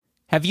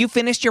Have you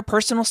finished your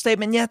personal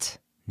statement yet?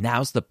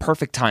 Now's the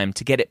perfect time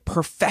to get it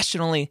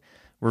professionally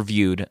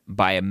reviewed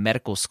by a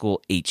medical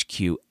school HQ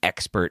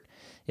expert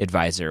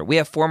advisor. We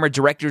have former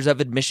directors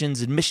of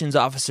admissions, admissions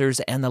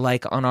officers, and the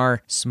like on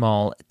our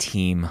small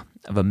team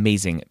of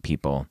amazing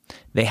people.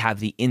 They have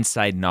the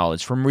inside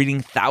knowledge from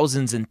reading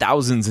thousands and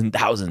thousands and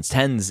thousands,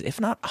 tens,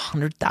 if not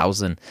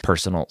 100,000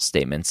 personal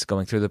statements,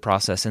 going through the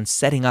process and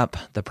setting up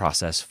the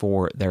process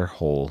for their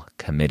whole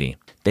committee.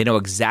 They know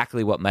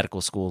exactly what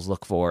medical schools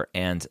look for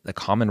and the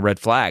common red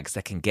flags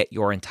that can get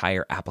your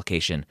entire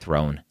application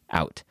thrown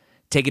out.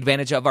 Take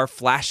advantage of our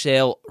flash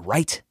sale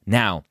right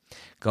now,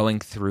 going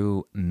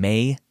through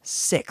May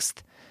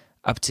 6th,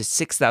 up to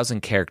 6,000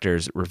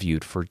 characters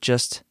reviewed for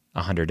just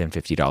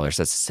 $150.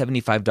 That's a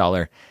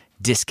 $75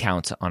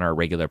 discount on our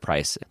regular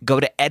price. Go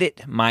to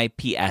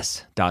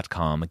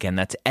editmyps.com. Again,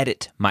 that's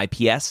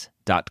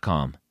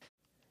editmyps.com.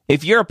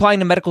 If you're applying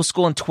to medical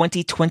school in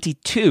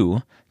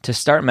 2022 to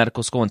start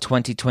medical school in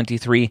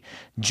 2023,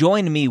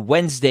 join me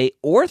Wednesday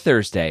or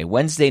Thursday,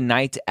 Wednesday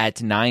night at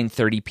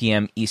 9:30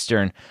 p.m.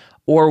 Eastern,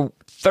 or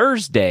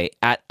Thursday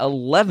at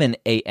 11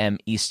 a.m.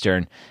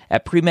 Eastern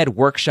at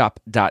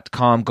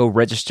premedworkshop.com. Go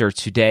register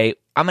today.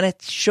 I'm going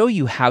to show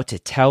you how to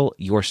tell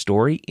your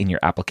story in your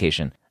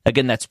application.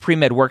 Again, that's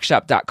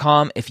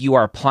premedworkshop.com. If you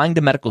are applying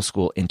to medical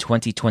school in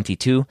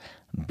 2022,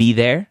 be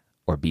there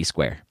or be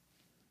square.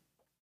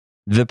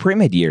 The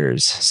Pre-Med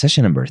Years,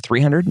 session number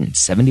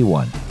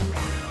 371.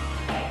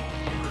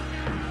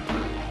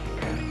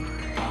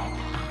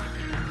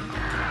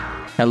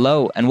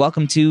 Hello, and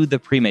welcome to the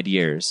Pre-Med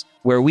Years,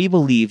 where we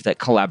believe that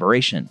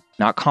collaboration,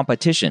 not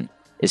competition,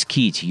 is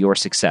key to your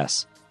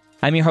success.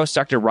 I'm your host,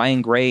 Dr.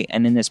 Ryan Gray,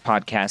 and in this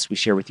podcast, we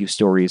share with you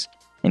stories,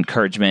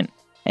 encouragement,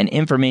 and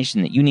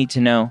information that you need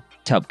to know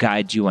to help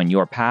guide you on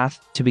your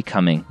path to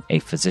becoming a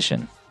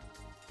physician.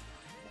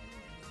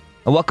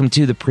 And welcome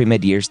to the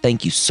Pre-Med Years.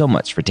 Thank you so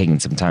much for taking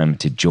some time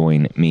to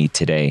join me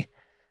today.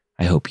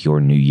 I hope your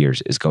New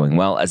Year's is going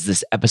well. As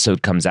this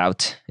episode comes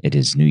out, it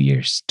is New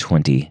Year's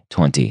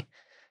 2020.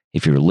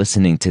 If you're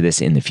listening to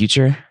this in the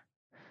future,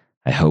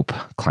 I hope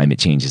climate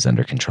change is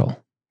under control.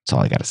 That's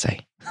all I got to say.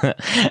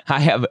 I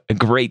have a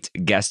great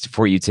guest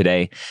for you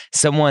today,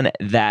 someone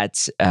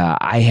that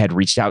I had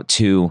reached out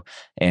to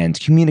and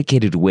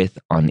communicated with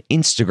on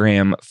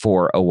Instagram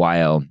for a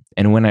while.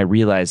 And when I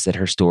realized that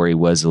her story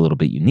was a little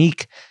bit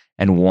unique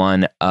and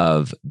one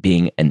of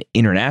being an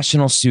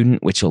international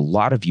student, which a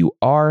lot of you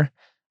are,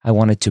 I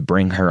wanted to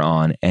bring her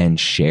on and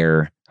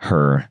share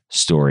her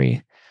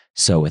story.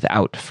 So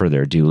without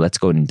further ado, let's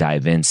go ahead and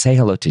dive in. Say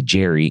hello to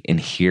Jerry and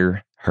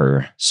hear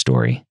her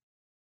story.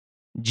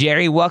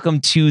 Jerry, welcome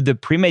to the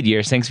Pre-Med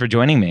Years. Thanks for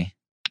joining me.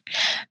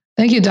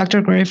 Thank you,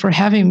 Dr. Gray, for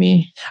having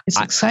me. It's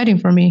exciting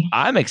for me.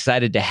 I'm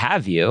excited to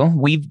have you.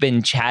 We've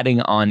been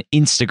chatting on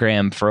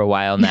Instagram for a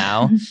while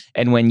now.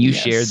 And when you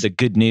shared the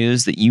good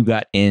news that you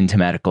got into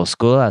medical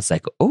school, I was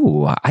like,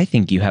 oh, I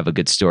think you have a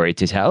good story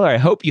to tell, or I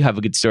hope you have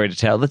a good story to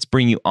tell. Let's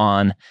bring you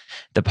on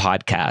the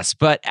podcast.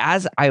 But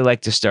as I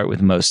like to start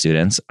with most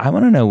students, I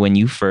want to know when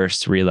you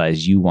first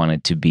realized you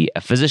wanted to be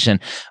a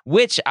physician,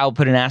 which I'll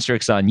put an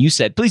asterisk on. You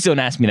said, please don't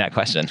ask me that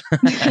question.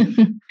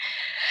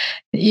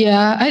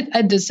 Yeah,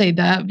 I did say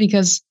that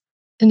because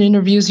in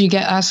interviews you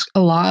get asked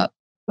a lot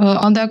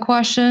on that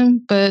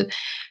question. But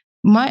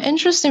my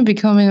interest in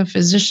becoming a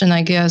physician,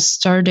 I guess,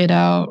 started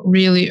out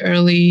really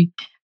early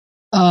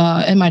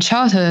in my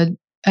childhood,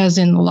 as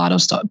in a lot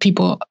of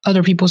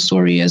other people's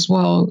story as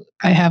well.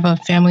 I have a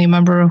family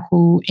member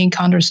who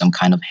encountered some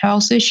kind of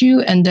health issue,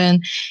 and then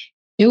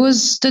it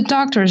was the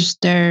doctors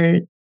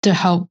there to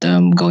help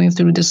them going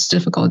through this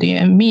difficulty.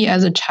 And me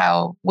as a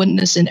child,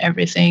 witnessing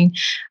everything,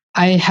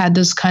 I had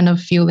this kind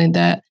of feeling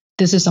that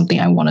this is something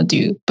I want to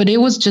do. But it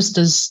was just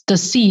the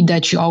seed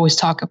that you always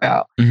talk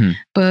about. Mm-hmm.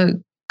 But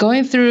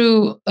going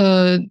through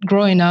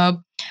growing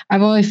up,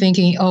 I'm only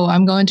thinking, oh,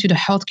 I'm going to the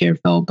healthcare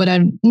field, but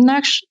I'm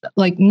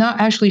not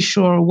actually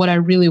sure what I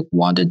really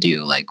want to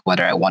do, like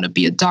whether I want to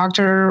be a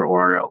doctor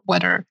or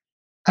whether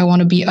I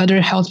want to be other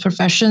health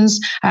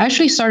professions. I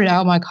actually started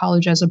out my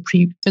college as a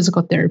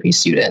pre-physical therapy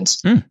student.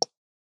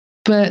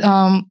 But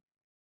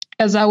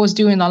as I was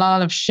doing a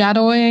lot of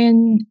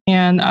shadowing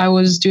and I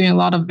was doing a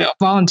lot of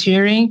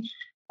volunteering,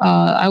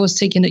 I was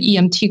taking the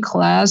EMT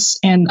class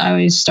and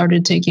I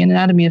started taking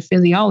anatomy and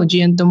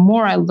physiology. And the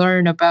more I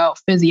learned about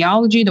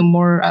physiology, the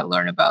more I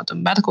learned about the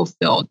medical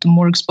field, the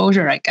more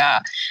exposure I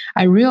got.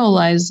 I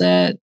realized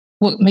that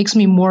what makes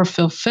me more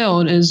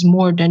fulfilled is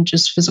more than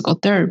just physical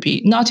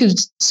therapy. Not to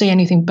say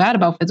anything bad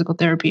about physical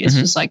therapy. It's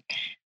just like,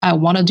 I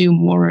want to do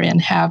more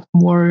and have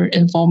more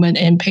involvement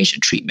in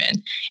patient treatment,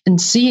 and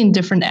seeing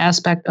different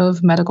aspects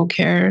of medical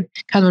care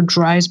kind of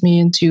drives me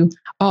into,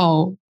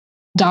 oh,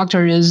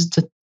 doctor is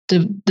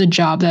the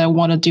job that I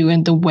want to do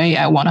and the way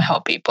I want to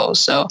help people.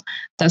 So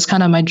that's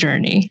kind of my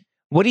journey.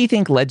 What do you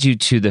think led you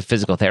to the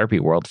physical therapy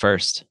world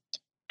first?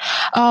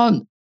 I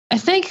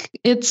think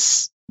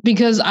it's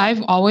because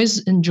I've always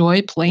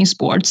enjoyed playing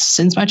sports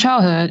since my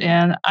childhood,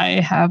 and I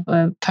have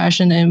a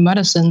passion in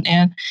medicine.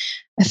 And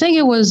I think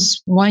it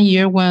was one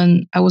year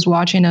when I was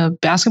watching a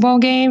basketball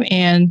game,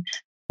 and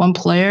one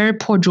player,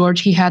 poor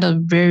George, he had a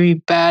very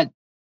bad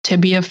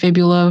tibia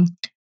fibula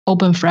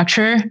open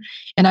fracture.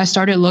 And I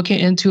started looking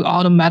into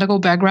all the medical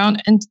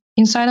background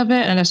inside of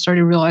it. And I started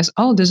to realize,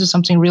 oh, this is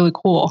something really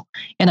cool.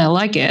 And I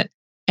like it.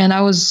 And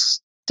I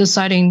was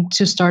deciding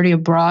to study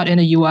abroad in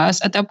the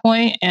US at that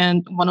point.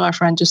 And one of my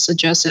friends just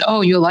suggested,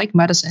 oh, you like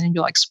medicine and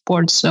you like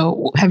sports.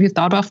 So have you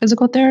thought about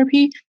physical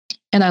therapy?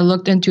 And I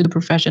looked into the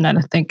profession and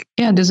I think,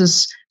 yeah, this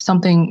is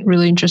something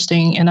really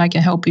interesting and I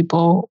can help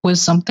people with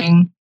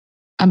something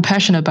I'm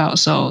passionate about.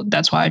 So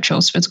that's why I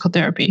chose physical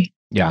therapy.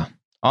 Yeah.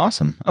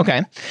 Awesome.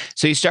 Okay.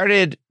 So you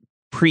started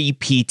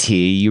pre-PT,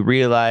 you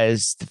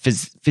realized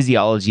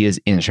physiology is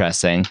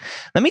interesting.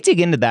 Let me dig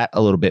into that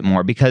a little bit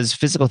more because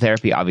physical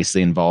therapy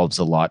obviously involves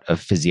a lot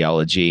of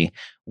physiology.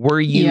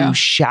 Were you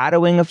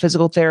shadowing a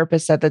physical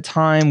therapist at the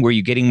time? Were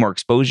you getting more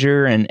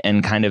exposure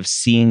and kind of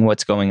seeing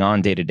what's going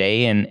on day to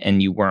day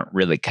and you weren't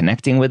really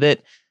connecting with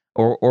it?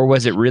 Or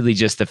was it really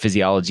just the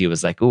physiology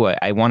was like, oh,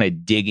 I want to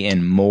dig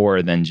in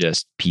more than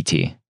just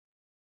PT?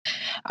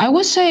 I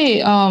would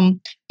say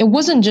it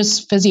wasn't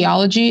just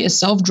physiology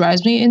itself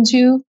drives me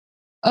into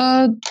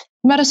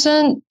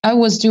medicine. I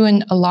was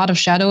doing a lot of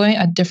shadowing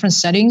at different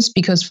settings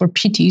because for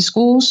PT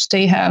schools,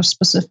 they have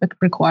specific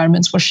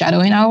requirements for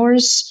shadowing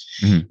hours.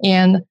 Mm-hmm.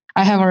 And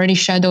I have already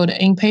shadowed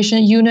an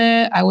inpatient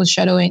unit. I was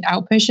shadowing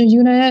outpatient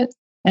unit.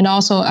 And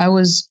also I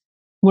was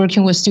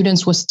working with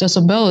students with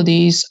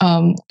disabilities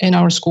in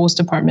our schools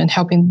department,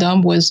 helping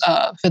them with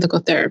physical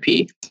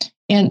therapy.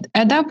 And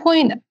at that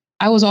point,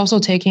 I was also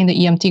taking the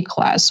EMT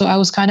class. So I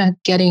was kind of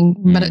getting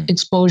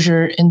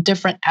exposure in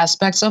different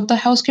aspects of the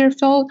healthcare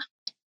field.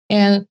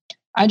 And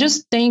I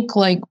just think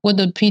like what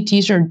the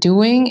PTs are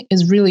doing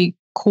is really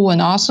cool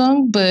and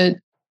awesome. But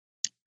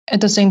at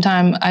the same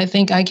time, I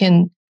think I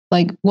can,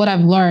 like what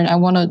I've learned, I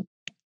want to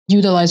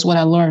utilize what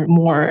I learned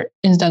more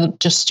instead of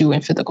just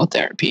doing physical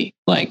therapy.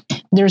 Like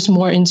there's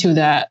more into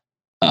that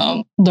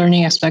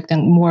learning aspect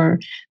and more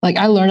like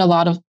I learned a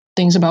lot of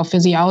things about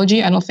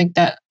physiology. I don't think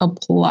that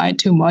applied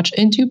too much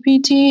into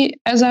PT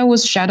as I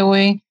was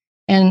shadowing.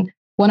 And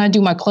when I do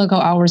my clinical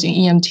hours in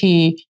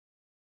EMT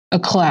a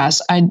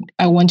class,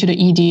 I went to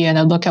the ED and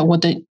I look at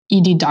what the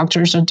ED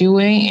doctors are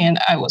doing. And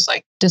I was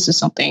like, this is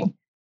something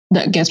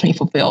that gets me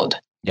fulfilled.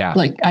 Yeah.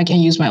 Like I can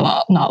use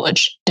my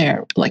knowledge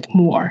there, like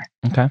more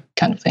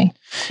kind of thing.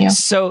 Yeah.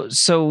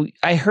 So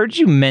I heard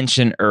you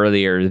mention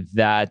earlier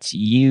that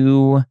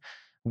you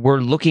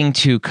were looking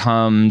to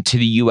come to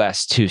the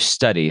US to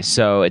study.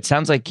 So it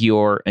sounds like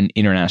you're an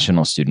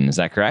international student. Is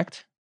that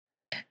correct?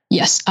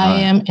 Yes, I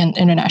am an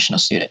international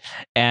student.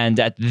 And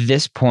at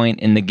this point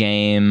in the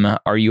game,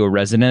 are you a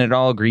resident at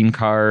all? Green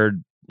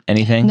card?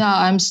 Anything? No,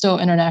 I'm still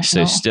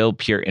international. So still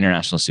pure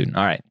international student.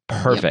 All right,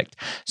 perfect.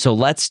 Yep. So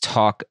let's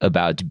talk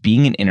about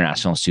being an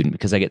international student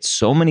because I get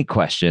so many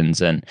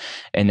questions and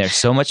there's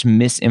so much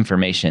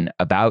misinformation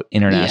about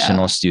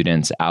international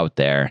students out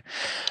there.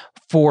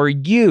 For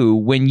you,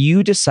 when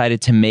you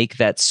decided to make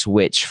that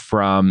switch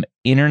from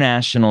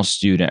international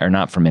student, or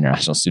not from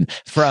international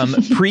student, from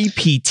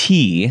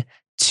pre-PT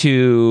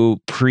to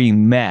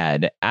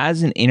pre-med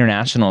as an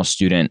international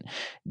student,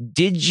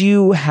 did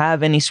you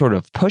have any sort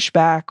of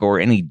pushback or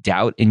any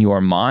doubt in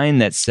your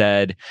mind that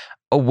said,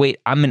 oh, wait,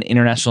 I'm an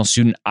international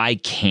student, I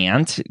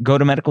can't go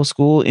to medical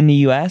school in the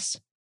US?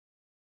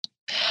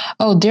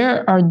 Oh,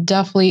 there are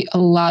definitely a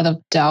lot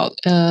of doubt.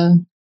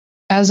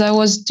 As I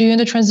was doing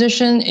the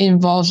transition, it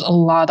involves a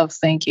lot of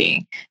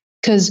thinking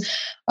because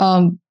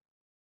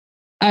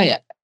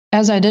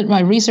as I did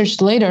my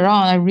research later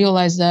on, I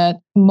realized that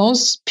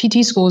most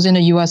PT schools in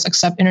the US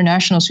accept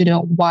international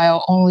students,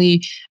 while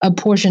only a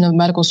portion of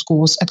medical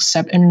schools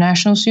accept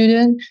international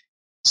students.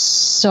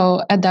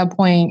 So at that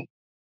point,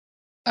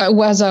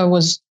 as I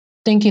was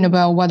thinking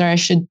about whether I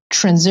should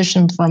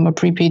transition from a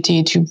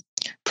pre-PT to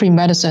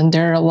pre-medicine,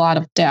 there are a lot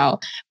of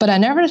doubt. But I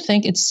never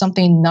think it's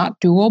something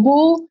not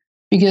doable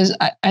because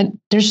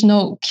there's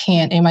no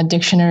can't in my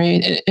dictionary.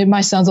 It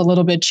might sound a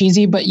little bit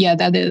cheesy, but yeah,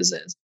 that is.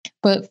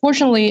 But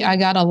fortunately, I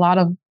got a lot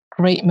of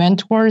great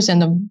mentors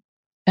and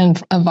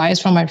advice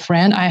from my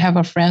friend. I have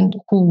a friend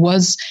who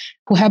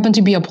happened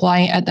to be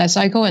applying at that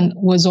cycle and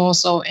was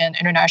also an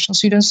international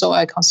student. So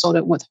I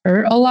consulted with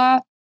her a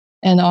lot.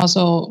 And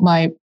also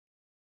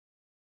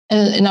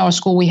in our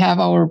school, we have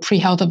our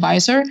pre-health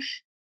advisor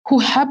who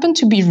happened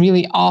to be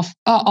really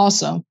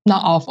awesome.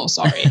 Not awful,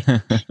 sorry.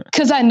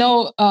 Because I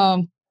know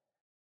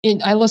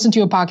I listen to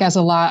your podcast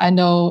a lot. I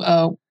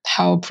know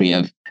how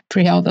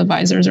pre-health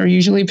advisors are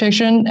usually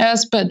pictured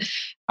as, but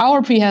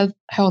our pre-health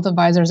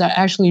advisors are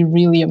actually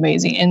really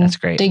amazing. And that's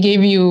great. They gave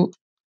me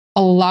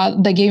a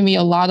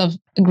lot of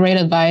great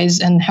advice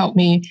and helped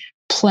me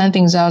plan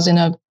things out in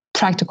a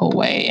practical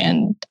way.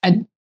 And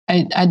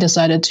I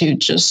decided to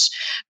just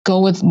go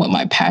with what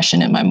my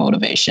passion and my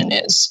motivation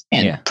is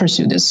and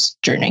pursue this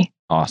journey.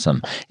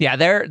 Awesome. Yeah,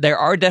 there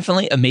are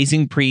definitely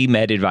amazing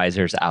pre-med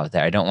advisors out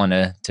there. I don't want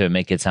to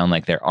make it sound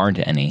like there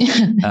aren't any.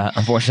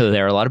 Unfortunately,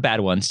 there are a lot of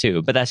bad ones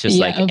too, but that's just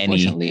like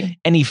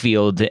any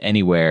field,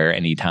 anywhere,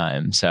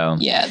 anytime. So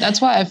yeah, that's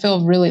why I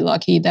feel really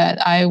lucky that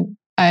I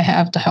I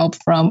have the help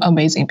from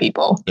amazing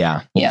people.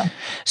 Yeah. Yeah.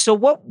 So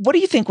what do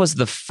you think was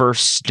the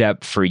first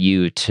step for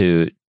you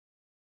to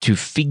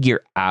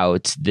figure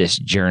out this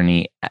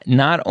journey,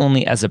 not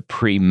only as a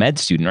pre-med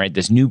student, right?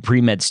 This new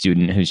pre-med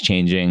student who's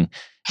changing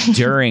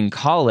during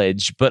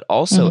college, but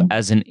also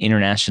as an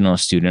international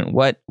student.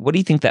 What do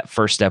you think that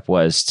first step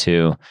was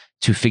to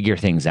figure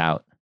things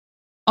out?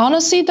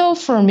 Honestly, though,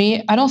 for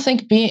me, I don't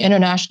think being an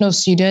international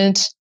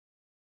student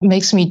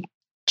makes me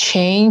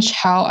change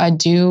how I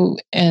do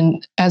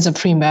and as a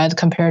pre-med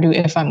compared to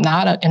if I'm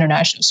not an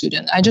international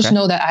student. I just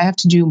know that I have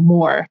to do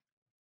more.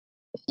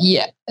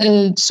 Yeah.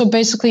 So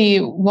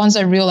basically, once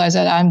I realize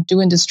that I'm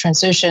doing this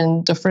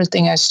transition, the first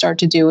thing I start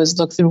to do is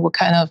look through what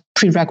kind of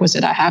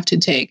prerequisite I have to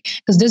take.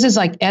 Because this is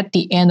like at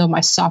the end of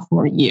my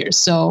sophomore year.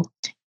 So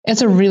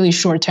it's a really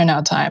short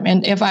turnout time.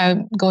 And if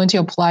I'm going to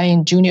apply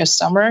in junior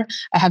summer,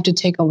 I have to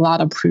take a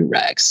lot of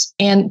prereqs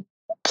and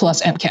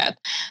plus MCAT.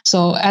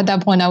 So at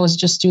that point, I was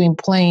just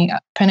planning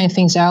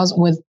things out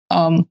with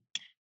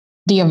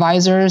the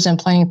advisors and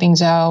planning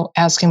things out,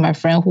 asking my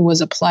friend who was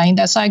applying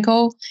that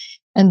cycle.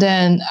 And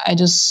then I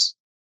just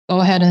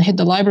go ahead and hit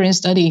the library and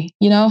study,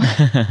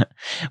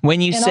 When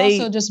you say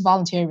also just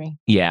volunteering.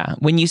 Yeah.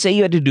 When you say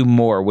you had to do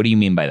more, what do you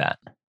mean by that?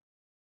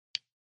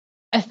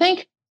 I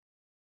think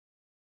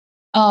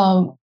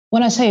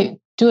when I say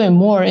doing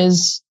more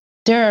is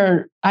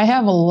I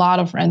have a lot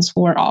of friends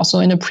who are also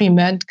in the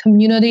pre-med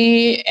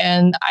community,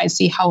 and I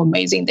see how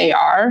amazing they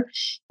are.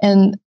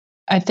 And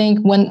I think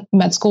when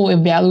med school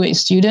evaluates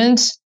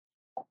students,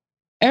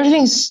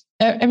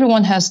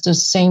 everyone has the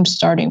same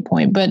starting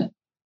point, but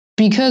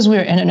because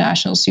we're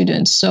international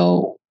students,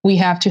 so we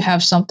have to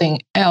have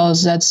something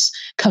else that's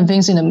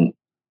convincing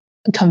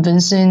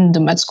the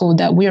med school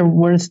that we are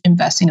worth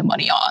investing the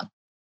money on.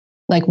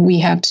 Like we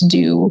have to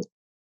do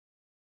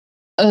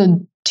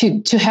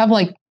to have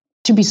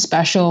to be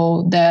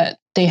special, that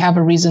they have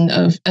a reason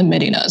of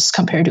admitting us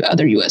compared to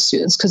other U.S.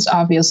 students. Because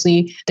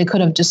obviously they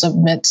could have just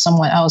admit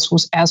someone else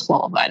who's as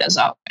qualified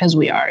as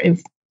we are,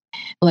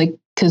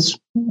 because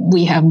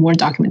we have more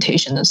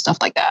documentation and stuff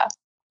like that.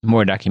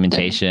 More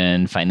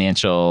documentation,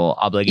 financial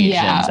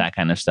obligations, that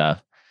kind of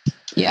stuff.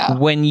 Yeah.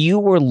 When you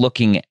were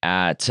looking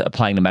at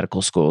applying to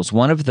medical schools,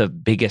 one of the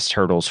biggest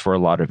hurdles for a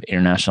lot of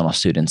international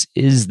students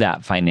is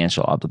that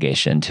financial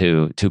obligation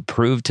to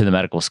prove to the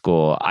medical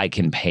school, I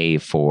can pay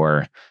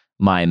for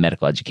my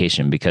medical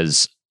education,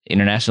 because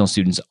international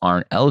students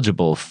aren't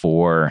eligible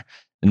for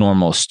the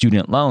normal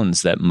student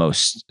loans that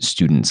most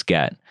students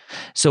get.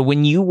 So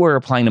when you were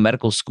applying to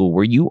medical school,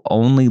 were you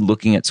only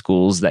looking at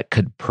schools that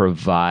could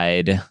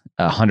provide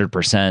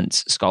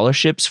 100%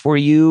 scholarships for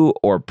you,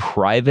 or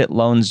private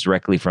loans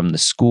directly from the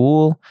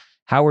school?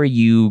 How are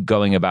you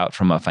going about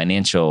from a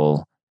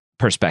financial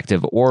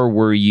perspective, or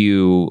were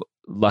you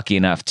lucky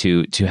enough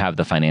to have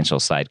the financial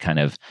side kind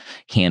of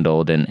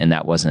handled, and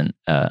that wasn't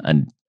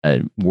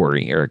a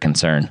worry or a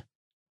concern?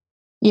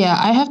 Yeah,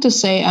 I have to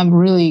say I'm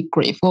really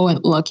grateful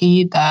and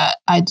lucky that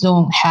I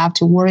don't have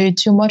to worry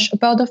too much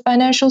about the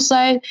financial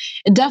side.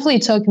 It definitely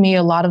took me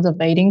a lot of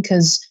debating,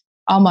 because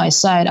on my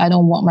side, I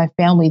don't want my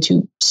family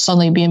to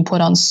suddenly being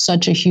put on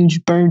such a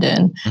huge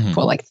burden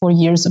for 4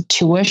 years of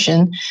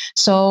tuition.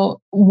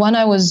 So as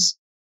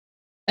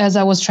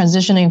I was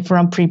transitioning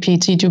from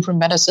pre-PT to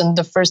pre-medicine,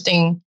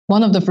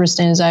 one of the first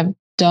things I've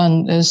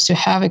done is to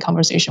have a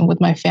conversation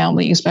with my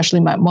family, especially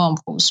my mom,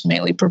 who's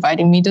mainly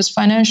providing me this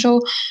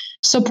financial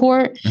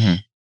support.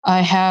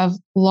 I have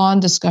long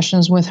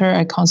discussions with her.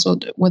 I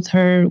consult with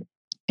her,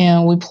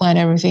 and we plan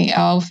everything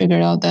out,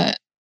 figured out that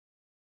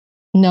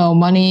no,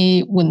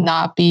 money would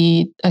not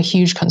be a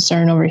huge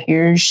concern over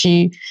here.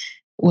 She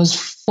was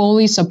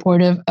fully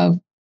supportive of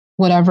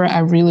whatever I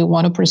really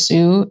want to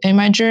pursue in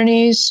my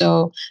journey.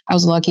 So I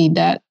was lucky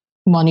that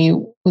money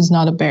was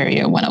not a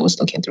barrier when I was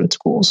looking through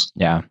schools.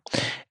 Yeah.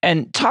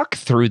 And talk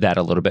through that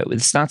a little bit.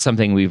 It's not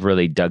something we've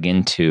really dug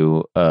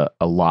into a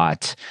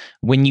lot.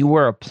 When you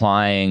were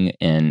applying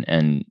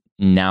and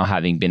now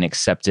having been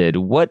accepted,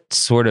 what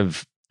sort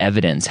of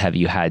evidence have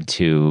you had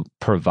to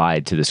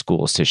provide to the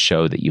schools to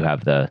show that you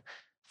have the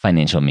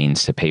financial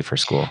means to pay for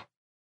school?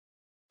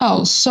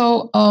 Oh,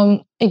 so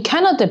it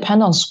kind of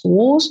depends on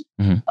schools.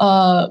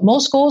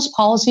 Most schools'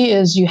 policy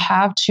is you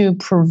have to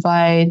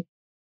provide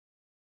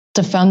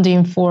the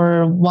funding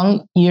for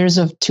 1 year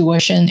of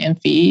tuition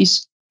and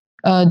fees.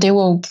 They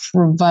will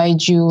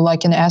provide you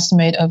an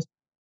estimate of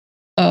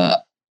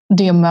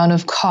the amount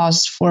of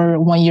cost for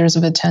 1 year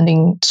of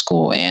attending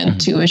school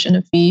and tuition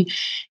and fee.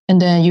 And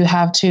then you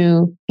have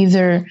to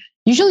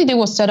usually they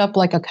will set up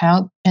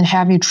account and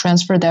have you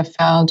transfer that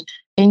fund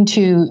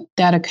into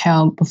that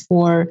account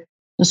before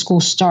the school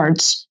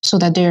starts, so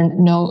that they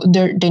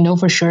know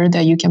for sure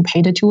that you can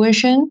pay the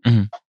tuition.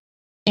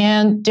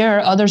 And there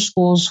are other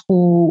schools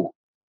who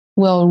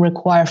will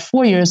require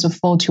 4 years of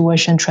full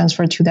tuition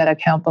transfer to that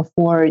account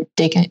before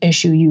they can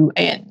issue you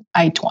an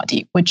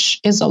I-20, which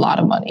is a lot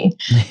of money.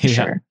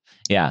 Sure.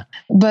 Yeah.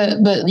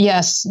 But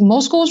yes,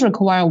 most schools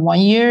require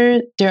 1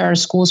 year. There are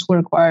schools who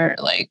require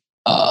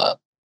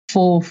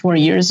full 4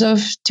 years of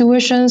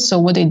tuition. So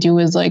what they do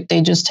is like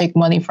they just take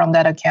money from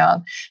that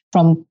account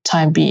from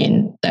time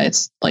being.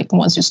 That's like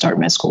once you start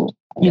med school,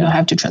 you don't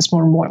have to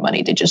transfer more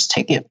money. They just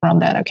take it from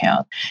that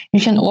account.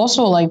 You can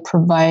also like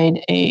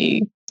provide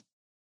a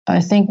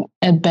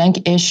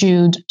bank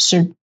issued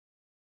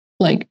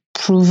like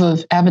proof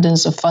of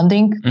evidence of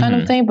funding kind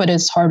of thing, but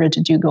it's harder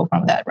to go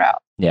from that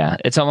route. Yeah,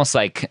 it's almost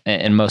like,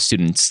 and most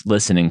students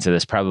listening to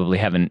this probably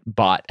haven't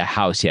bought a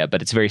house yet,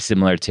 but it's very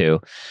similar to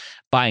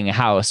buying a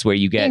house where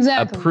you get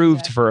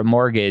approved for a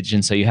mortgage.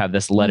 And so you have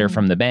this letter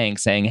from the bank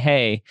saying,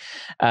 hey,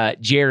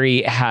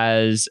 Jerry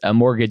has a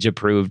mortgage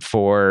approved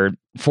for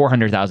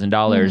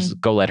 $400,000.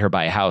 Go let her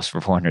buy a house for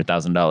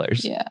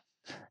 $400,000. Yeah.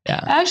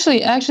 Yeah.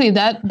 Actually,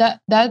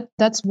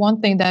 that's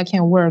one thing that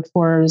can work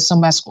for some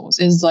med schools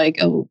is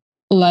like a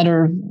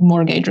letter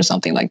mortgage or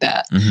something like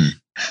that.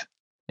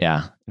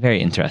 Yeah,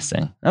 very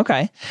interesting.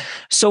 Okay,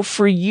 so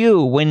for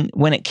you,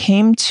 when it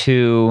came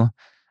to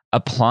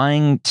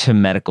applying to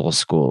medical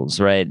schools,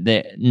 right?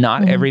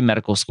 Not every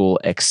medical school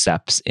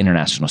accepts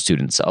international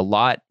students. A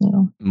lot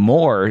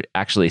more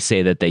actually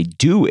say that they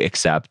do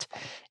accept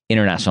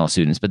international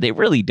students, but they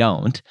really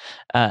don't.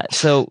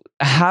 So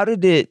how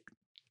did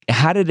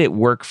it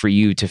work for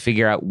you to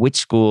figure out which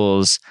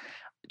schools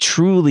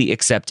truly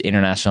accept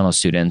international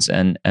students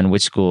and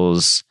which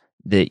schools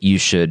that you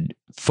should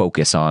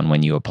focus on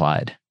when you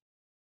applied?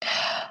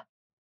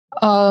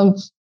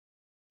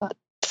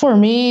 For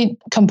me,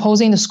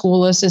 composing the school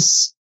list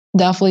is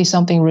definitely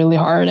something really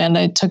hard, and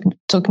it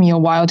took me a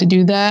while to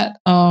do that.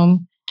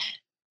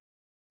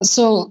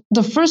 So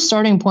the first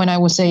starting point I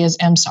would say is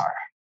MSAR.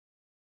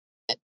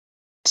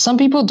 Some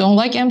people don't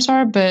like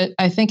MSAR, but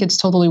I think it's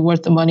totally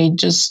worth the money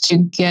just to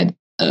get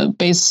a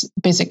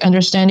basic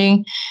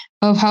understanding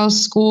of how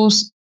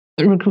schools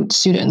recruit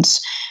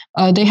students.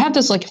 They have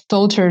this like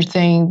filter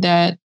thing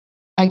that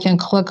I can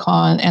click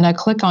on, and I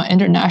click on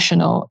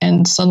international,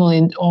 and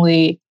suddenly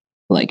only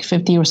like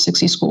 50 or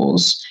 60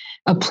 schools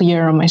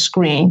appear on my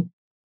screen.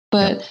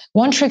 But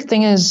one trick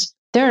thing is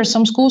there are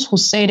some schools who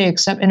say they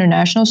accept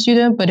international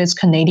students, but it's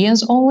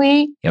Canadians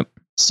only.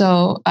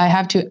 So I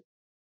have to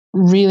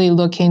really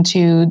look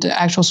into the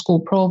actual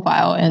school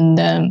profile and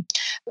then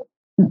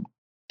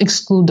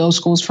exclude those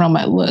schools from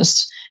my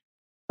list.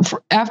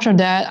 After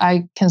that,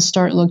 I can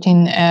start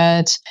looking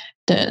at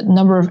the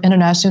number of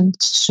international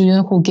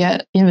students who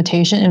get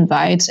invitation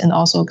invites and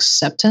also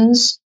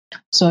acceptance.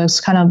 So it's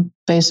kind of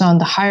based on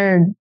the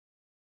higher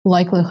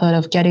likelihood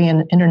of getting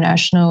an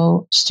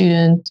international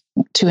student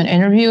to an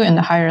interview and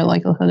the higher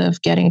likelihood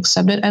of getting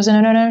accepted as an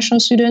international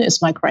student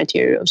is my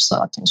criteria of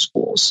selecting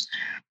schools.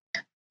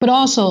 But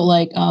also,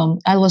 like,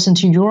 I listened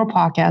to your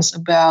podcast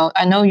about,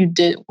 I know you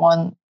did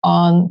one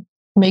on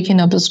making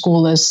up the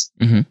school list.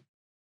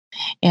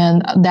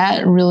 And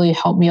that really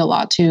helped me a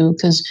lot too,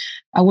 because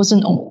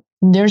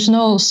there's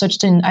no such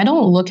thing. I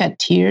don't look at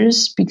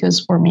tiers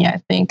because for me,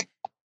 I think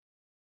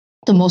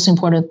the most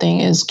important thing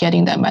is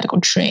getting that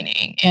medical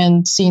training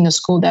and seeing a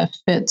school that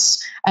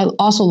fits. I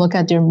also look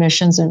at their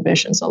missions and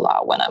visions a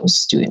lot when I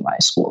was doing my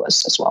school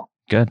list as well.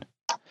 Good.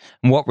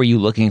 And what were you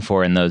looking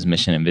for in those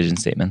mission and vision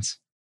statements?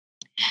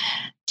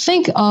 I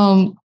think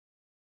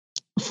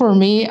for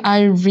me,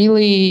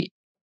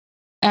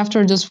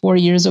 after just 4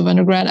 years of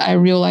undergrad, I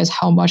realized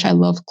how much I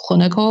love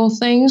clinical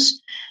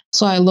things.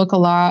 So I look a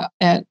lot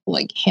at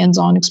like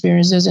hands-on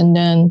experiences and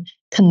then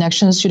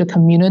connections to the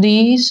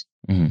communities.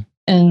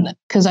 And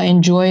because I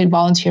enjoyed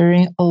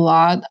volunteering a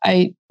lot,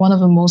 one of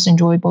the most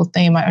enjoyable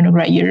things in my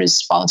undergrad year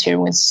is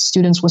volunteering with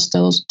students with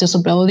those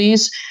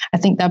disabilities. I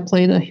think that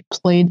played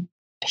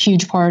a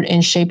huge part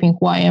in shaping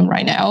who I am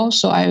right now.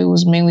 So I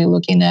was mainly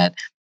looking at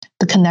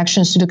the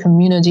connections to the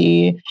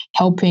community,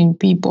 helping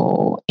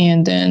people,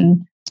 and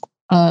then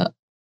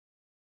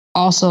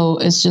also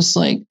it's just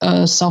like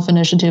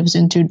self-initiatives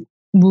into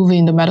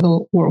moving the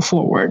medical world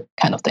forward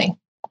kind of thing.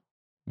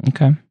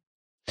 Okay.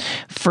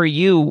 For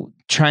you,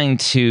 trying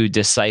to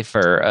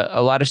decipher,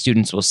 a lot of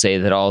students will say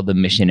that all the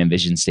mission and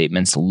vision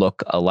statements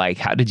look alike.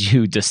 How did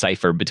you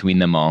decipher between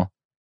them all?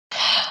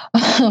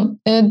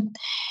 It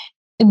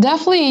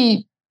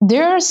definitely,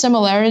 there are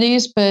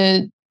similarities,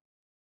 but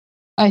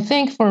I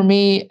think for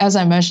me, as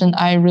I mentioned,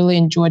 I really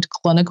enjoyed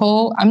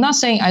clinical. I'm not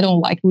saying I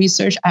don't like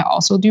research. I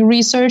also do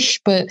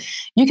research, but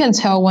you can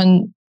tell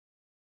when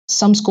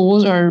some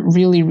schools are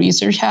really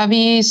research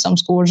heavy, some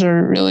schools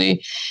are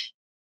really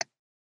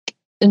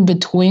in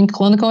between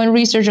clinical and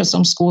research, or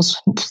some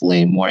schools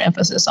play more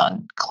emphasis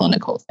on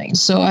clinical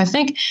things. So I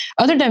think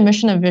other than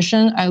mission and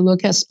vision, I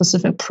look at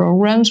specific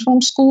programs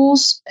from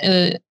schools,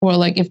 or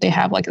like if they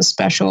have like a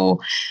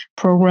special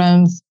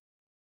program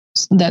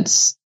that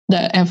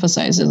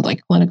emphasizes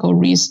like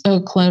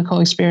clinical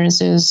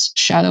experiences,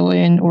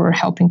 shadowing, or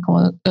helping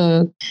with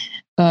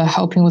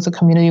the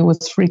community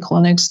with free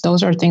clinics.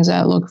 Those are things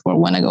that I look for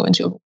when I go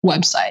into a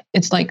website.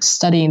 It's like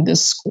studying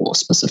this school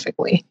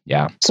specifically.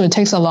 Yeah. So it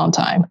takes a long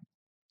time.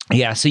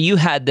 Yeah, so you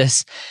had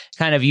this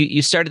kind of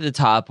you started at the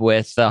top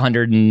with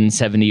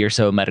 170 or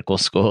so medical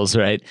schools,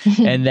 right?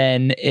 And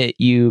then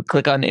you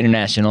click on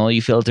international,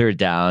 you filter it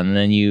down, and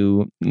then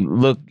you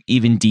look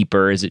even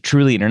deeper. Is it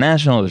truly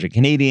international? Is it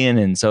Canadian?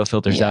 And so it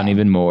filters down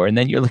even more. And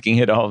then you're looking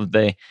at all of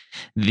the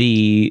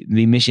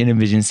mission and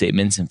vision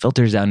statements and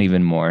filters down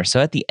even more. So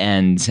at the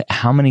end,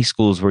 how many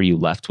schools were you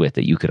left with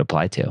that you could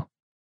apply to?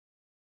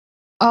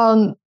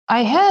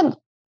 I had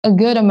a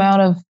good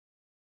amount of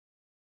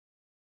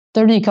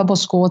 30 couple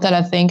schools that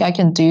I think I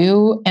can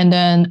do. And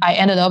then I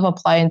ended up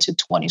applying to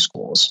 20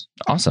 schools.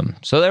 Awesome.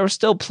 So there were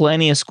still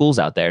plenty of schools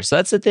out there. So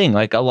that's the thing.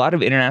 Like a lot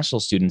of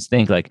international students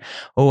think like,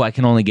 oh, I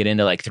can only get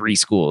into like 3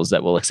 schools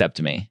that will accept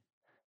me.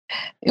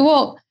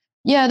 Well,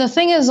 yeah, the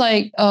thing is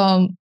like,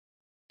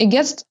 it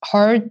gets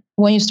hard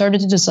when you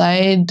started to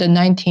decide the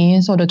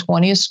 19th or the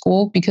 20th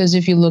school, because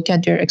if you look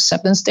at your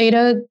acceptance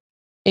data,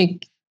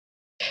 it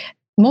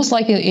most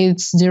likely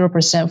it's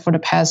 0% for the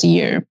past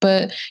year,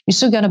 but you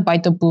still got to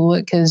bite the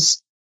bullet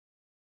because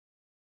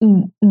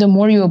the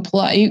more you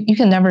apply, you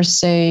can never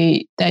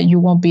say that you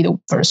won't be the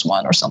first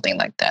one or something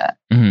like that.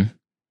 Mm-hmm.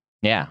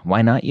 Yeah.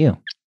 Why not you?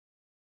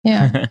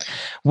 Yeah.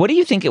 What do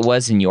you think it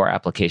was in your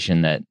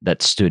application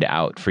that stood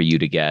out for you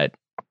to get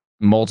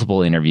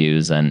multiple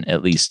interviews and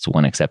at least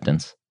one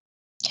acceptance?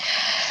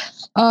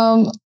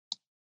 Honestly,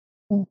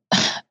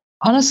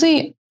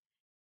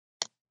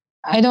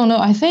 I don't know.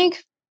 I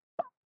think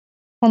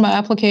for my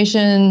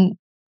application,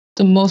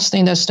 the most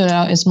thing that stood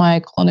out is my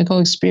clinical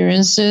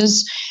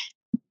experiences.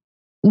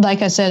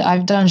 Like I said,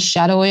 I've done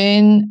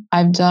shadowing,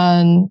 I've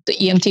done the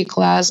EMT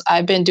class,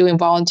 I've been doing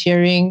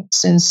volunteering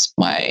since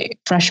my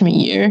freshman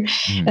year.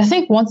 Mm. I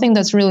think one thing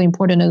that's really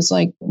important is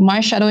like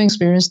my shadowing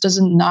experience does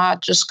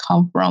not just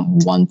come from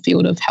one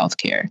field of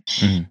healthcare.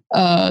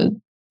 Mm.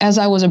 As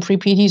I was a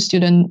pre-PT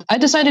student, I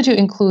decided to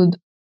include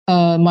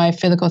my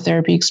physical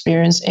therapy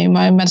experience in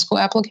my med school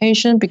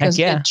application because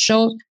it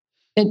shows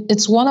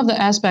it's one of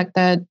the aspects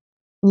that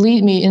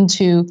lead me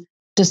into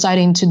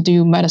deciding to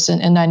do medicine.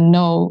 And I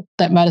know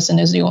that medicine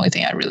is the only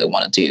thing I really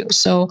want to do.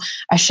 So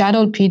I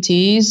shadowed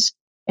PTs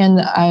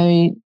and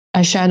I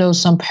shadowed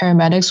some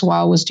paramedics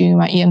while I was doing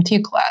my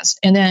EMT class.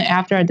 And then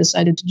after I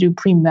decided to do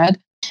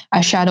pre-med, I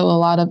shadowed a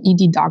lot of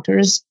ED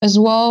doctors as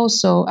well.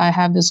 So I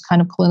have this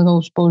kind of clinical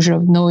exposure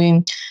of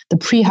knowing the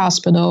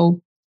pre-hospital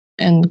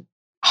and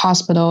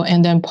hospital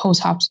and then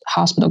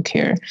post-hospital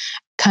care,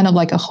 kind of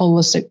like a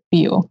holistic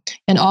view.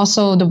 And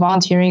also the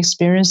volunteering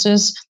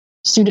experiences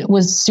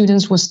with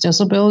students with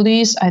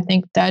disabilities. I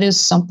think that is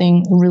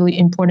something really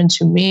important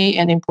to me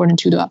and important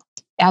to the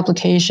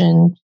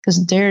application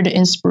because they're the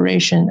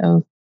inspiration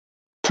of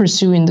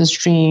pursuing this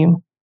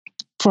dream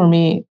for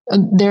me.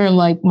 They're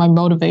like my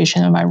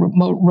motivation and my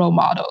role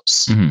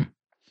models. Mm-hmm.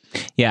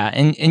 Yeah.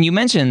 And you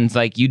mentioned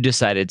like you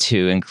decided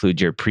to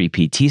include your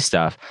pre-PT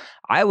stuff.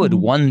 I would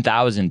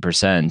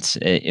 1000%,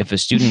 if a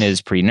student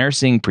is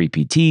pre-nursing,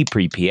 pre-PT,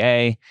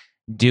 pre-PA,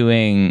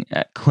 doing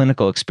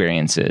clinical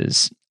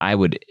experiences, I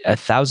would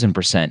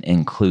 1000%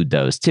 include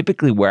those.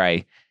 Typically where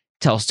I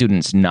tell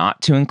students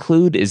not to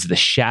include is the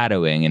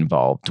shadowing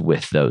involved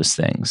with those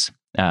things.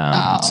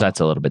 So that's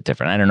a little bit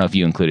different. I don't know if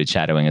you included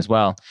shadowing as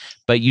well,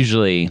 but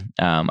usually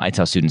I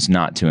tell students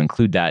not to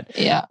include that.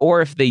 Yeah.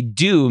 Or if they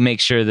do, make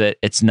sure that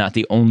it's not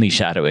the only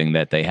shadowing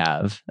that they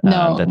have,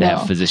 that they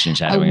have physician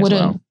shadowing as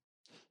well.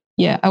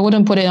 Yeah, I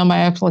wouldn't put it on my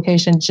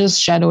application,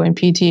 just shadowing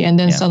PT, and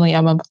then suddenly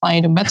I'm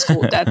applying to med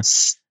school. That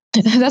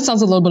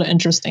sounds a little bit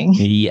interesting.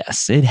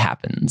 Yes, it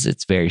happens.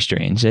 It's very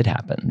strange. It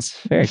happens.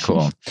 Very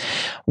cool.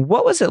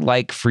 What was it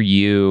like for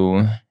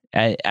you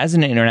as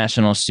an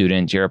international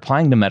student? You're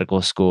applying to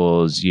medical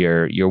schools.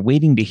 You're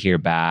waiting to hear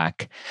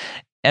back.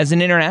 As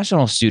an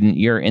international student,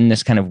 you're in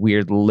this kind of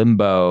weird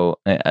limbo.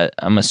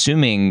 I'm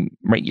assuming,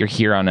 right? You're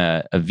here on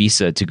a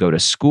visa to go to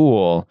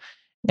school.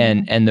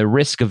 And the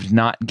risk of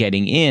not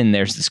getting in,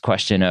 there's this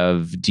question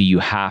of, do you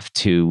have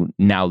to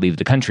now leave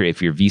the country if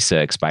your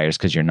visa expires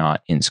because you're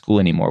not in school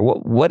anymore?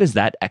 What is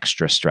that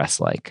extra stress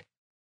like?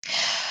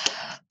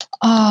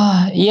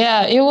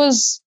 Yeah, it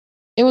was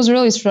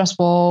really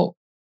stressful.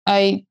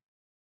 I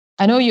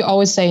know you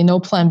always say no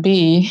plan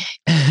B.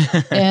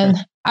 And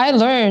I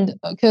learned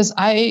because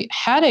I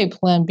had a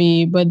plan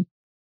B, but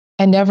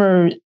I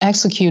never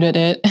executed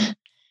it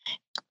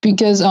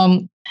because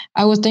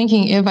I was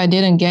thinking if I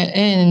didn't get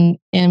in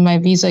and my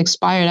visa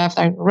expired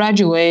after I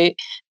graduate,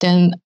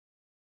 then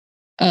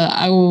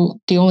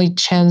the only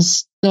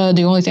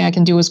thing I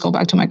can do is go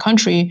back to my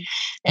country.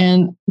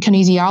 And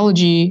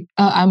kinesiology,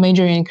 I'm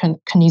majoring in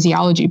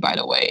kinesiology, by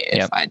the way,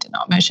 if I did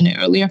not mention it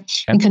earlier. Okay.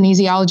 And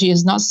kinesiology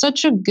is not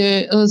such a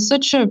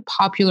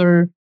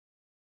popular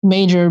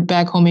major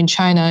back home in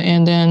China.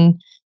 And then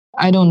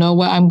I don't know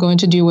what I'm going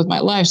to do with my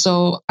life.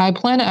 So I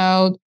plan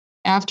out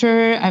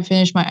after I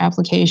finish my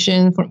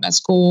application for med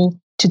school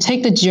to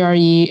take the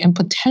GRE and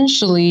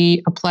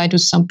potentially apply to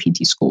some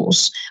PT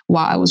schools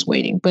while I was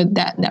waiting, but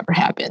that never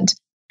happened.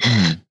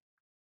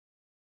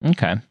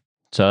 Okay.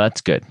 So that's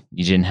good.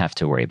 You didn't have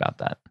to worry about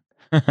that.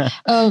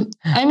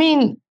 I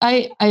mean,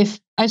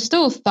 I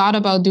still thought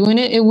about doing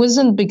it. It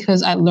wasn't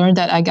because I learned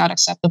that I got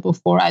accepted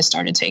before I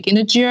started taking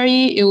the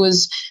GRE. It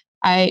was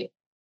I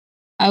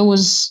I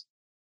was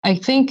I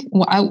think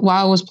while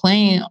I was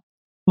playing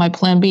my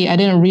plan B, I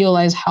didn't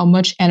realize how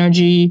much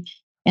energy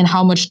and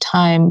how much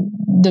time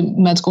the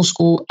medical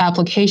school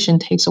application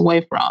takes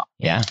away from.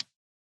 Yeah.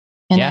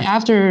 And Yeah.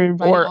 after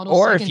writing all those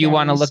Or if you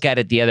want to secondaries- look at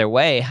it the other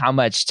way, how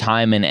much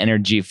time and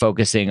energy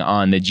focusing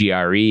on the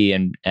GRE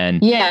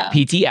and yeah,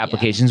 PT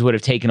applications would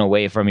have taken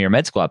away from your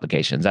med school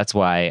applications. That's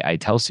why I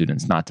tell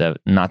students not to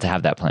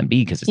have that plan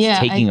B, because it's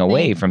taking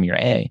away from your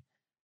A.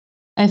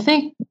 I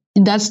think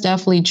that's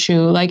definitely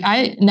true. Like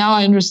now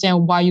I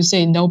understand why you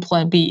say no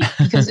plan B,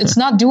 because it's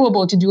not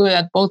doable to do it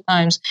at both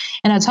times.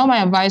 And I tell my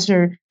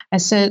advisor, I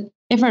said,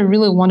 if I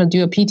really want to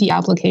do a PT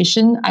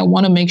application, I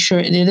want to make sure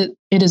it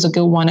is a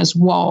good one as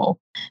well.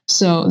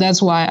 So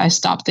that's why I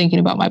stopped thinking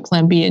about my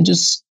plan B and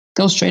just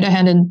go straight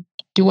ahead and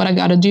do what I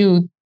got to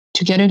do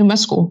to get into med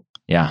school.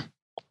 Yeah.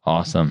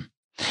 Awesome.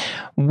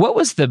 What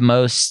was the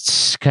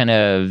most kind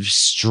of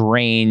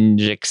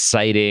strange,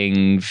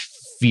 exciting,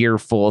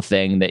 fearful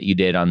thing that you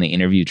did on the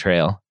interview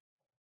trail?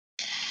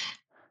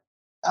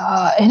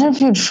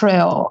 Interview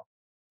trail.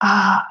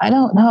 I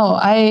don't know.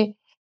 I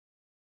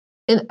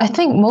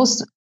think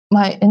most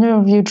my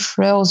interview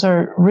trails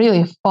are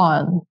really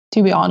fun,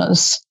 to be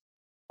honest,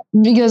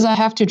 because I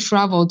have to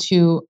travel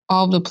to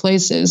all the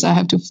places. I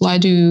have to fly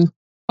to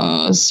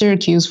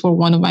Syracuse for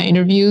one of my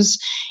interviews,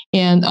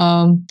 and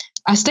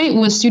I stayed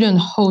with student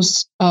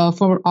hosts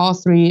for all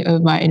three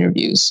of my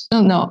interviews.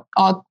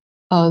 All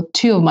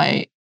two of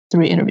my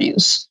three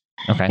interviews.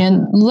 Okay.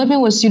 And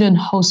living with student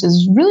hosts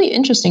is really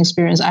interesting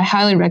experience. I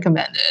highly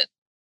recommend it.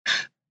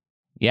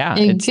 Yeah,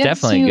 it's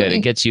definitely good. It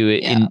gets you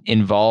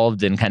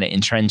involved and kind of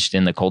entrenched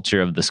in the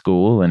culture of the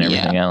school and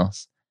everything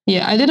else.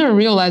 Yeah, I didn't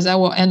realize I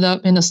will end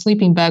up in a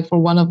sleeping bag for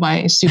one of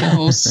my student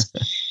hosts.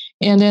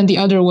 And then the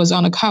other was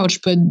on a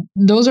couch. But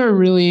those are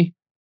really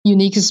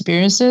unique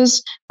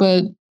experiences.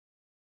 But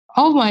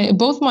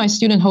both my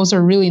student hosts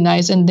are really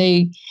nice, and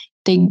they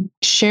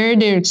share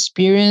their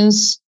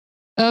experience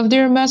of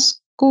their med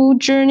school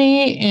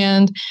journey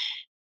and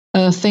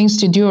things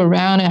to do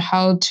around and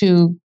how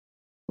to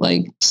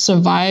like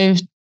survive,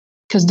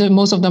 because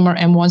most of them are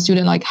M1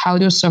 students, like how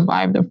to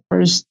survive the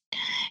first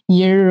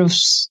year of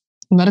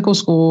medical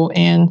school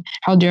and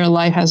how their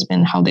life has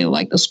been, how they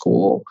like the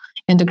school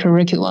and the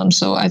curriculum.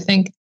 So I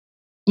think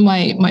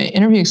my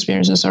interview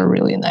experiences are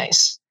really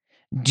nice.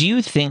 Do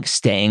you think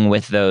staying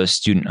with those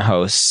student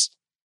hosts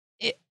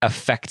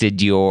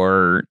affected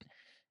your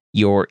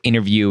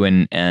interview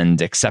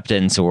and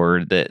acceptance,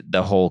 or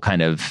the whole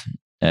kind of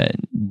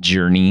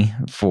journey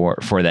for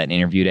that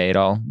interview day at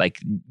all? Like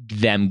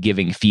them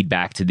giving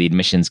feedback to the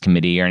admissions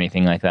committee or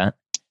anything like that?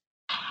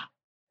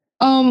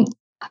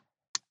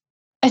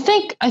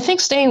 I think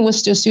staying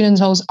with the student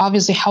hosts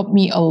obviously helped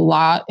me a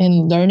lot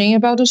in learning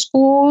about the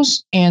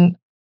schools and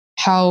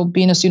how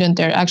being a student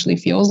there actually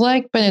feels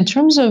like. But in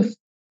terms of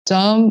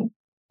them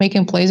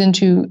making plays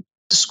into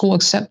the school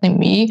accepting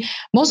me,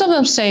 most of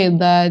them say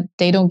that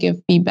they don't give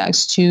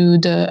feedbacks to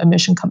the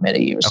admission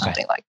committee or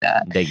something like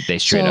that. They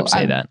straight up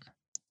say that.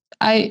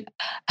 I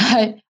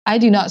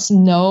do not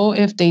know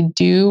if they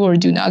do or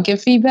do not give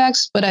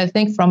feedbacks, but I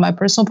think from my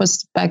personal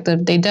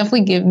perspective, they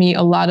definitely give me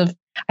a lot of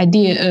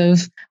idea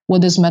of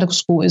what this medical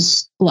school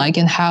is like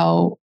and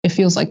how it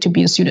feels like to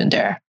be a student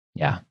there.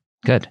 Yeah,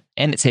 good.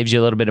 And it saves you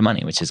a little bit of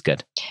money, which is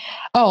good.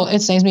 Oh, it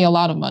saves me a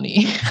lot of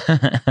money.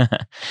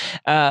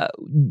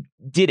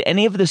 Did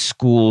any of the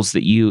schools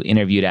that you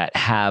interviewed at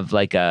have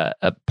like a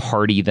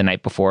party the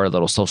night before, a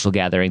little social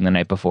gathering the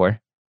night before?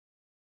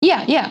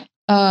 Yeah.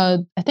 I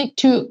think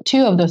two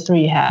of the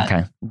three had.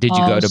 Okay. Did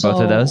you go to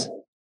both of those?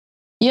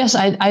 Yes,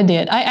 I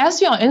did. I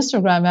asked you on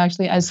Instagram,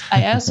 actually. I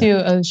asked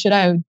you, should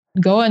I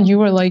go? And you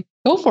were like,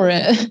 go for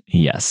it.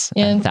 Yes,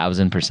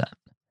 1,000%.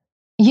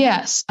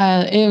 Yes,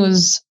 it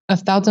was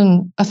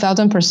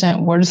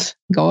 1,000% worth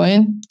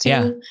going to.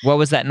 Yeah. What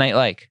was that night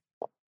like?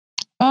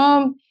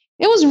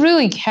 It was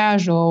really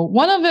casual.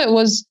 One of it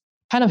was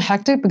kind of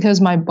hectic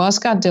because my bus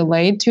got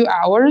delayed 2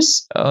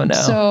 hours. Oh no.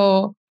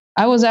 So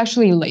I was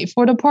actually late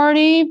for the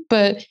party,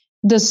 but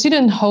the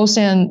student host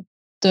and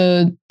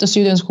the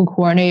students who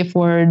coordinate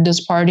for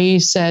this party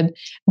said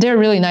they're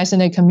really nice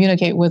and they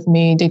communicate with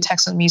me. They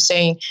texted me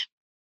saying,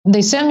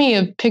 they sent me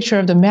a picture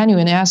of the menu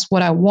and asked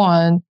what I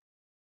want,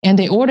 and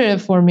they ordered it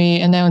for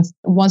me. And then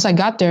once I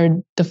got there,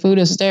 the food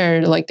is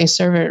there. Like they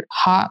serve it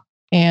hot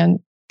and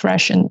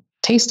fresh and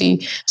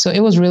tasty. So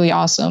it was really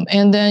awesome.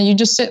 And then you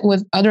just sit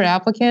with other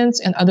applicants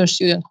and other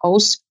student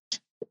hosts,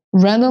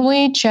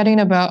 randomly chatting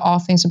about all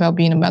things about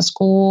being in med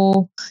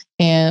school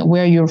and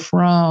where you're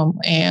from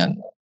and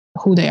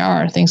who they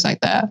are, things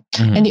like that.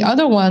 Mm-hmm. And the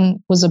other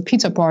one was a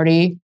pizza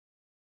party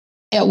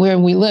at where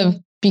we live,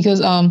 because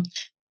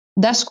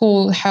that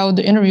school, how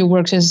the interview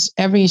works is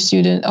every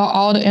student,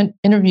 all the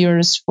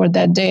interviewers for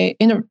that day,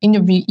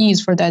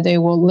 interviewees for that day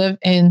will live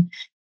in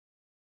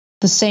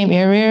the same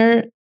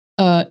area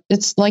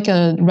it's like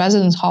a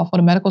residence hall for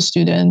the medical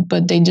student,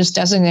 but they just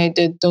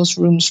designated those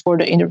rooms for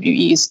the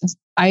interviewees.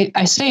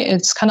 I say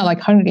it's kind of like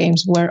Hunger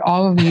Games, where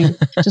all of you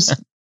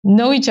just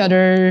know each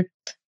other,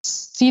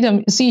 see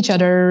each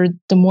other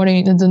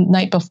the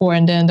night before,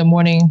 and then the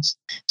morning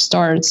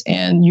starts,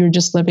 and you're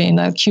just living in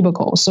a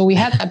cubicle. So we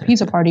had that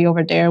pizza party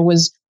over there.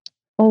 Was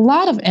a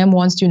lot of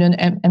M1 student,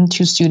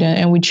 M2 student,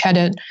 and we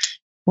chatted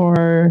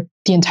for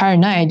the entire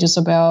night just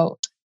about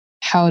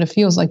how it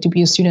feels like to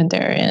be a student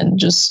there and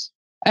just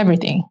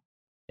everything.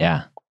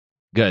 Yeah,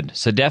 good.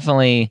 So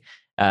definitely,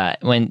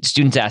 when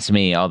students ask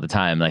me all the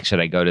time, like, should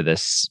I go to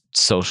this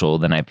social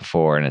the night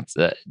before? And it's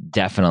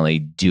definitely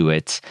do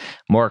it.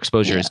 More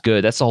exposure is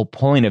good. That's the whole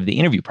point of the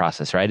interview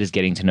process, right? Is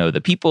getting to know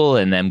the people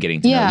and them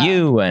getting to know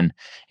you. And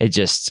it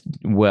just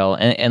will,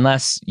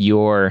 unless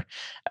you're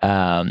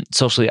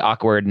socially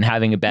awkward and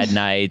having a bad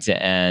night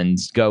and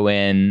go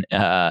in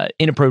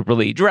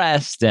inappropriately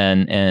dressed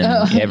and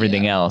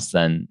everything else,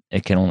 then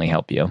it can only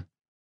help you.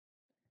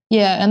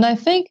 Yeah, and I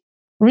think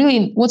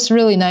really what's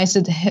really nice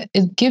is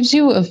it gives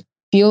you a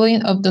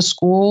feeling of the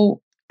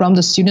school from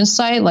the student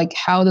side, like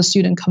how the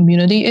student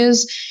community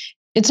is.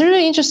 It's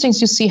really interesting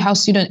to see how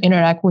students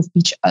interact with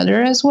each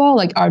other as well.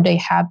 Like, are they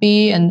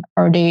happy and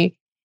are they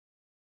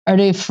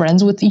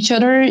friends with each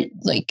other?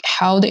 Like,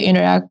 how they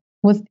interact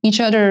with each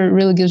other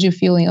really gives you a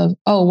feeling of,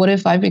 oh, what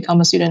if I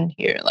become a student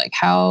here? Like,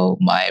 how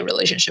my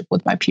relationship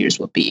with my peers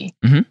would be.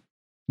 Mm-hmm.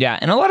 Yeah,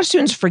 and a lot of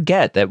students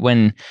forget that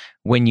when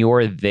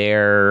you're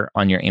there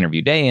on your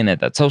interview day and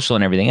at that social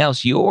and everything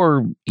else,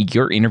 you're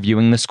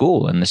interviewing the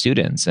school and the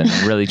students and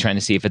really trying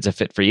to see if it's a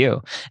fit for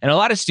you. And a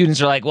lot of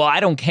students are like, well, I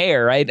don't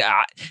care, right?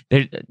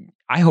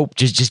 I hope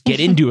just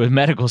get into a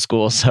medical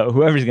school, so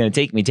whoever's going to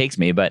take me takes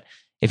me. But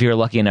if you're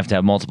lucky enough to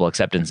have multiple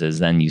acceptances,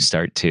 then you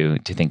start to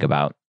think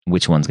about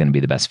which one's going to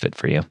be the best fit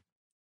for you.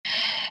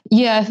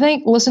 Yeah, I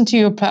think listening to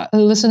your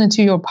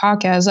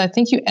podcast, I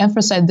think you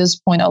emphasize this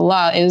point a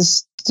lot.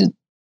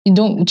 You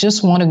don't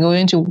just want to go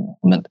into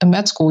a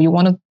med school. You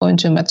want to go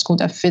into a med school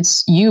that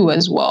fits you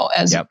as well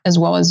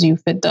as you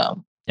fit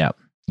them. Yeah.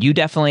 You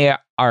definitely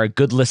are a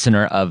good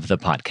listener of the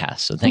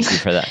podcast. So thank you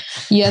for that.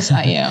 Yes,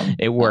 I am.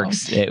 It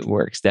works. It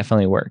works.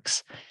 Definitely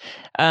works.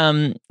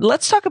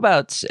 Let's talk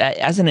about,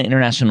 as an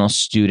international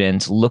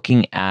student,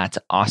 looking at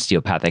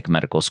osteopathic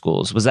medical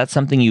schools. Was that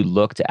something you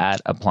looked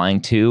at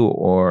applying to,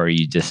 or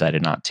you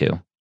decided not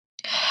to?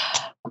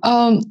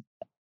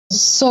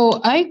 So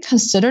I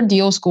considered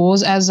DO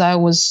schools as I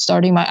was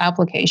starting my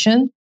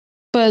application,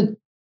 but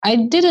I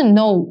didn't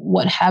know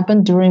what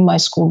happened during my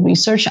school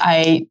research.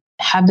 I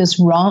have this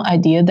wrong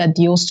idea that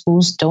DO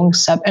schools don't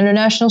accept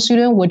international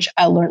students, which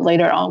I learned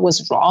later on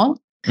was wrong.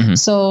 Mm-hmm.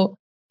 So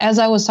as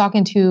I was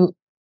talking to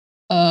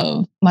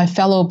my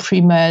fellow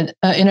pre-med,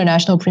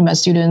 international pre-med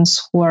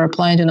students who are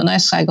applying to the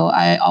next cycle,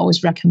 I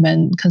always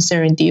recommend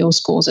considering DO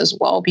schools as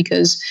well,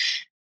 because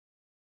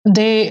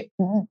they,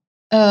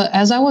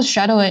 as I was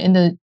shadowing in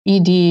the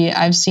ED,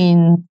 I've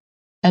seen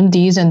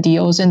MDs and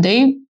DOs, and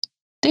they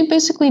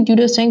basically do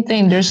the same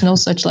thing. There's no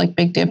such like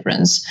big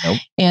difference. Nope.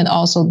 And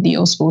also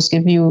DO schools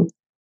give you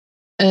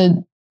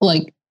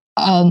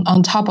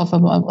on top of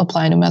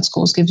applying to med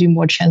schools, gives you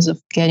more chance of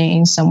getting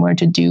in somewhere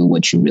to do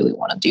what you really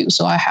want to do.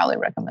 So I highly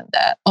recommend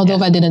that. Although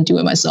if I didn't do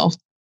it myself.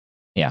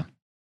 Yeah,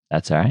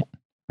 that's all right.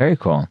 Very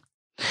cool.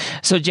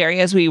 So Jerry,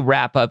 as we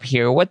wrap up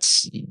here,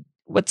 what's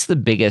the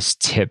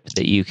biggest tip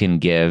that you can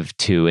give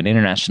to an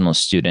international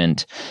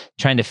student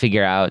trying to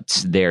figure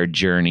out their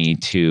journey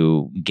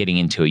to getting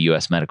into a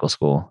U.S. medical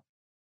school?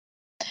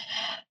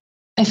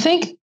 I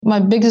think my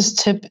biggest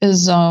tip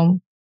is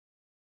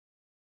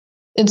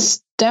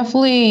it's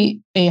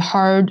definitely a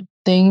hard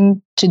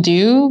thing to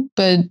do,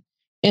 but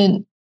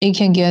it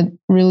can get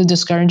really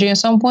discouraging at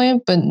some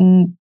point. But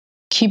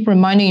keep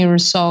reminding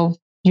yourself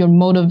your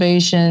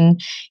motivation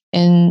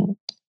and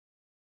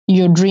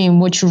your dream,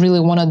 what you really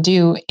want to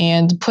do,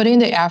 and put in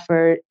the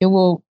effort. It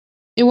will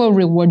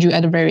reward you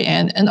at the very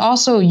end. And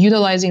also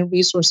utilizing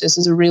resources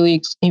is a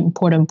really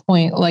important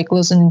point, like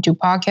listening to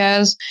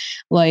podcasts,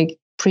 like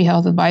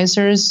pre-health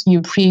advisors,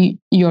 your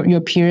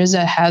peers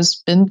that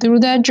has been through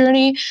that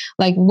journey.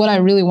 Like what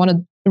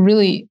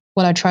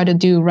I try to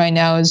do right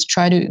now is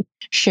try to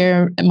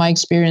share my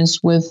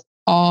experience with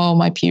all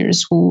my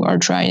peers who are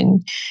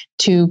trying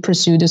to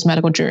pursue this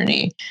medical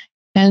journey.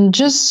 And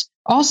just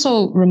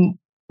also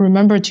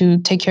remember to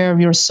take care of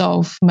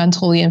yourself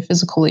mentally and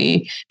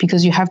physically,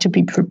 because you have to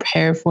be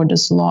prepared for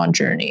this long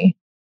journey.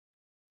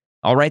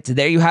 All right, so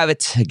there you have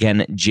it.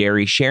 Again,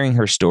 Jerry sharing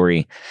her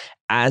story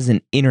as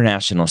an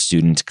international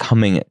student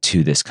coming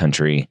to this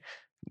country,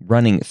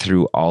 running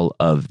through all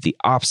of the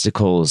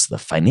obstacles, the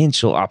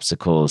financial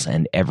obstacles,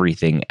 and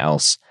everything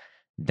else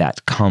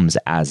that comes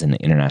as an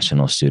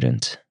international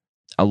student.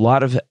 A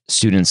lot of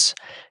students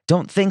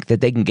don't think that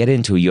they can get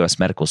into a U.S.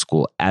 medical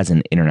school as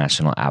an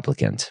international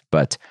applicant,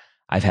 but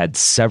I've had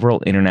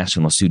several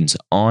international students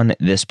on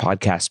this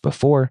podcast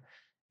before,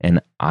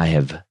 and I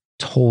have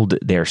told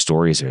their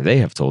stories, or they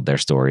have told their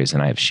stories,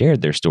 and I have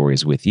shared their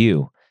stories with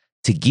you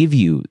to give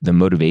you the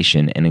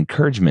motivation and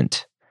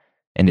encouragement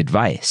and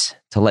advice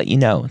to let you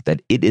know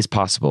that it is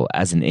possible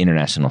as an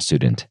international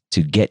student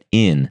to get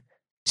in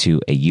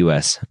to a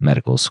U.S.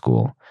 medical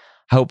school.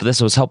 I hope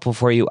this was helpful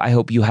for you. I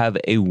hope you have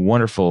a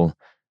wonderful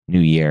new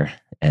year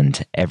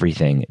and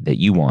everything that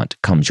you want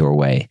comes your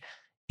way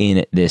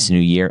in this new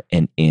year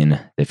and in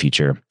the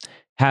future.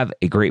 Have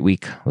a great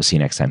week. We'll see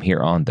you next time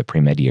here on the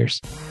Pre-Med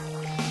Years.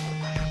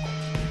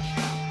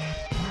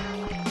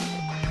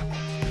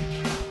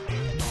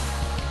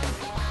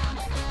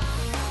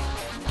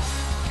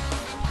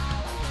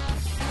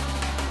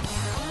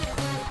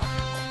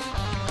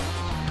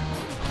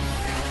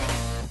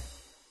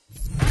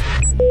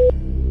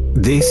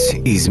 This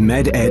is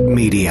MedEd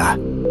Media.